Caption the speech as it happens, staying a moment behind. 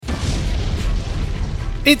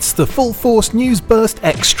It's the Full Force News Burst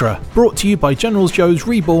Extra, brought to you by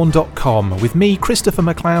GeneralsJoesReborn.com, with me, Christopher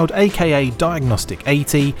McLeod, aka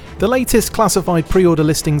Diagnostic80. The latest classified pre-order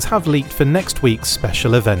listings have leaked for next week's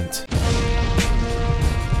special event.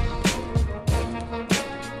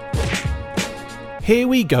 Here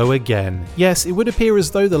we go again. Yes, it would appear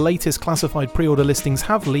as though the latest classified pre-order listings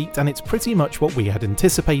have leaked, and it's pretty much what we had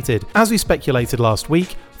anticipated. As we speculated last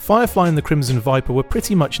week, Firefly and the Crimson Viper were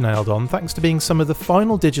pretty much nailed on thanks to being some of the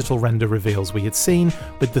final digital render reveals we had seen,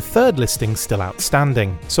 with the third listing still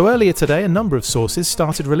outstanding. So earlier today, a number of sources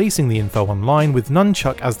started releasing the info online, with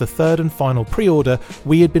Nunchuck as the third and final pre-order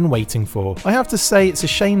we had been waiting for. I have to say it's a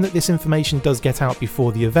shame that this information does get out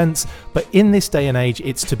before the events, but in this day and age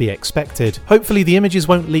it's to be expected. Hopefully the images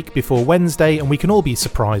won't leak before Wednesday and we can all be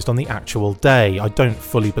surprised on the actual day. I don't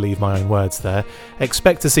fully believe my own words there.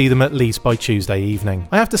 Expect to see them at least by Tuesday evening.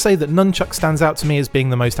 I have to say that Nunchuck stands out to me as being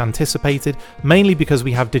the most anticipated, mainly because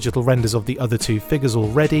we have digital renders of the other two figures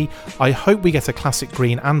already. I hope we get a classic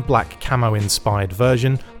green and black camo inspired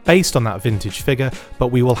version based on that vintage figure, but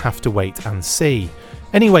we will have to wait and see.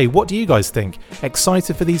 Anyway, what do you guys think?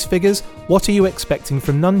 Excited for these figures? What are you expecting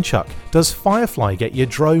from Nunchuck? Does Firefly get your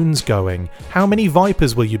drones going? How many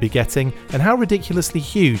Vipers will you be getting? And how ridiculously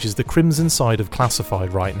huge is the Crimson side of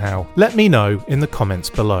Classified right now? Let me know in the comments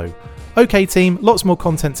below. Okay team, lots more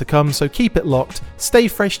content to come, so keep it locked, stay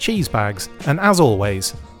fresh cheese bags, and as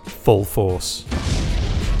always, full force.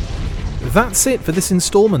 That's it for this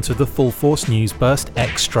instalment of the Full Force News Burst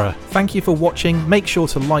Extra. Thank you for watching, make sure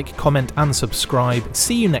to like, comment and subscribe.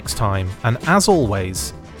 See you next time, and as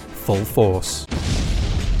always, full force.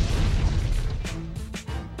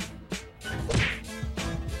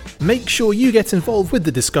 Make sure you get involved with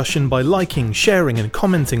the discussion by liking, sharing and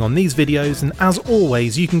commenting on these videos, and as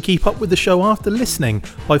always you can keep up with the show after listening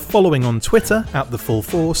by following on Twitter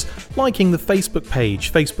 @TheFullForce, liking the Facebook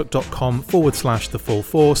page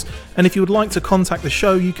facebook.com/TheFullForce, and if you would like to contact the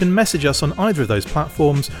show you can message us on either of those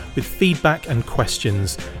platforms with feedback and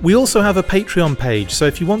questions. We also have a Patreon page, so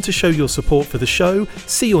if you want to show your support for the show,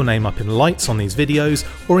 see your name up in lights on these videos,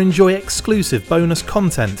 or enjoy exclusive bonus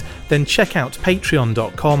content, then check out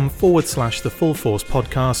patreon.com/TheFullForce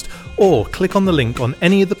podcast, or click on the link on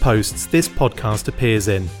any of the posts this podcast appears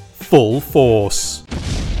in. Full Force!